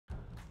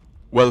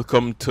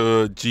Welcome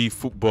to G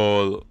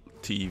Football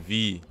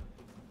TV.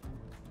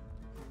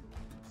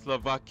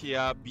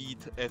 Slovakia beat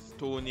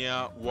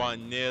Estonia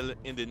 1-0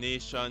 in the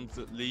Nations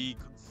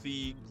League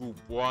C Group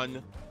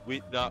 1.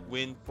 With that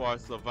win for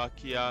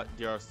Slovakia,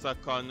 they are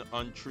second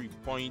on 3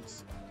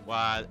 points,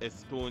 while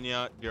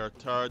Estonia, they are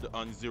third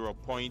on 0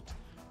 points.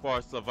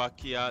 For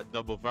Slovakia,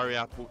 the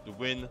Bavaria put the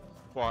win.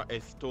 For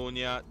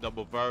Estonia, the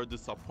Bavaria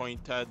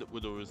disappointed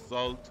with the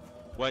result.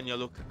 When you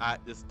look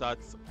at the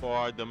stats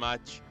for the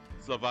match,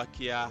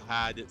 Slovakia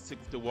had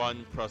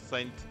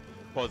 61%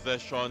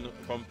 possession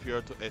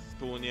compared to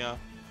Estonia,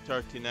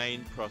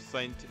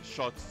 39%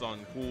 shots on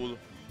goal.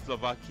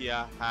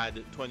 Slovakia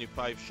had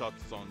 25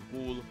 shots on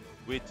goal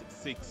with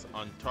 6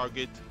 on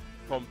target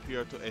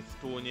compared to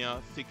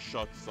Estonia, 6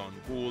 shots on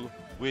goal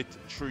with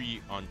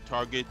 3 on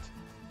target.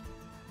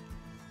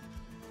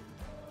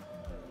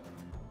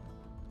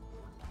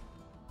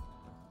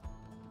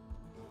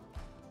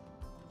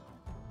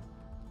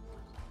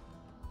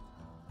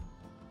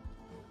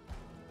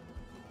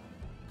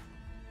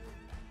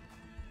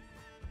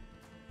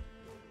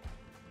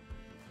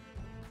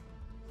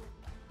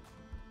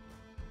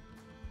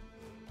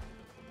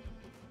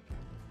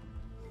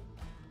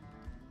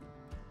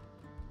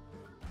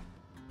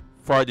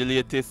 For the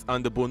latest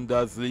on the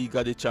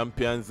Bundesliga, the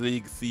Champions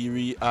League,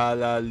 Serie A,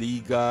 La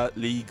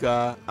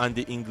Liga, and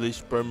the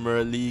English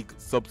Premier League,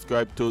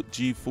 subscribe to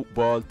G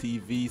Football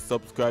TV,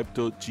 subscribe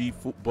to G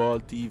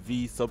Football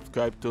TV,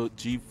 subscribe to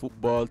G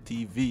Football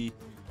TV.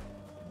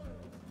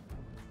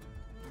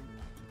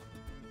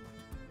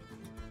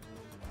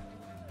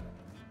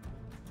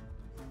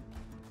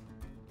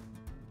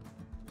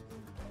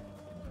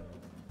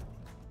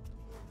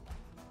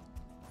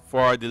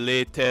 For the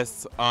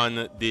latest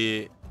on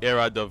the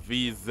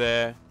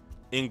Eredivisie,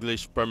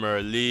 English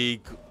Premier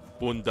League,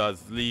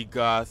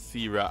 Bundesliga,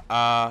 Serie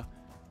A,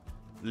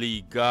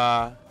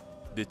 Liga,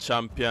 the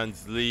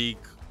Champions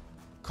League,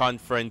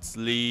 Conference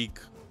League,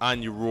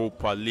 and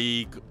Europa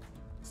League,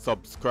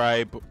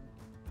 subscribe